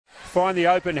find the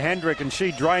open Hendrick, and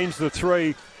she drains the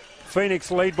three.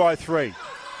 Phoenix lead by 3.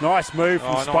 Nice move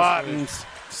from Spartans. Nice move.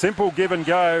 Simple give and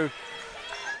go,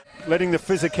 letting the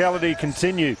physicality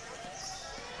continue.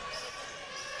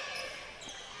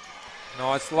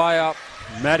 Nice layup.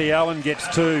 Maddie Allen gets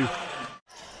 2.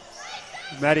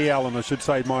 Maddie Allen, I should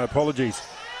say, my apologies.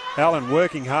 Allen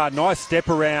working hard. Nice step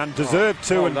around. Deserved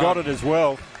 2 and got it as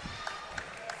well.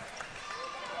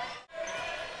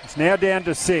 It's now down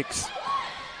to 6.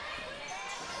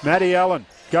 Maddie Allen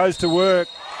goes to work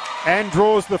and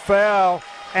draws the foul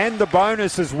and the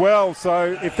bonus as well.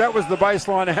 So if that was the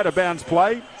baseline out of bounds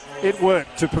play, it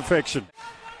worked to perfection.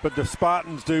 But the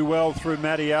Spartans do well through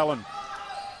Maddie Allen.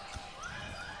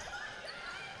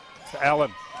 So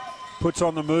Allen puts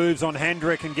on the moves on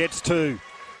Hendrick and gets 2.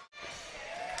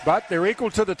 But they're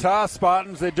equal to the task,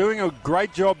 Spartans. They're doing a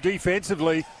great job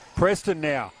defensively. Preston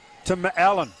now to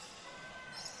Allen.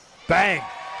 Bang!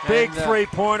 Big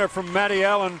three-pointer from Maddie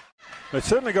Allen. They've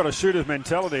certainly got a shooter's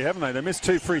mentality, haven't they? They missed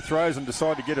 2 free throws and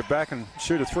decide to get it back and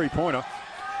shoot a three-pointer.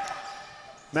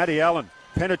 Maddie Allen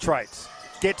penetrates,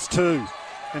 gets 2,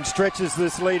 and stretches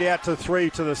this lead out to 3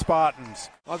 to the Spartans.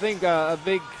 I think a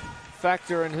big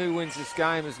factor in who wins this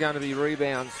game is going to be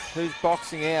rebounds. Who's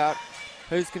boxing out,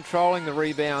 who's controlling the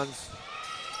rebounds.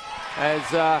 As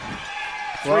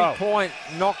three-point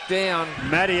knocked down.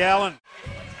 Maddie Allen.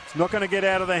 It's not going to get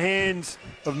out of the hands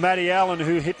of Maddie Allen,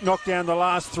 who knocked down the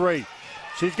last 3.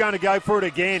 She's going to go for it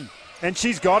again, and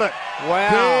she's got it.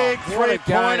 Wow. Big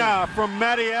three-pointer from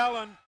Maddie Allen.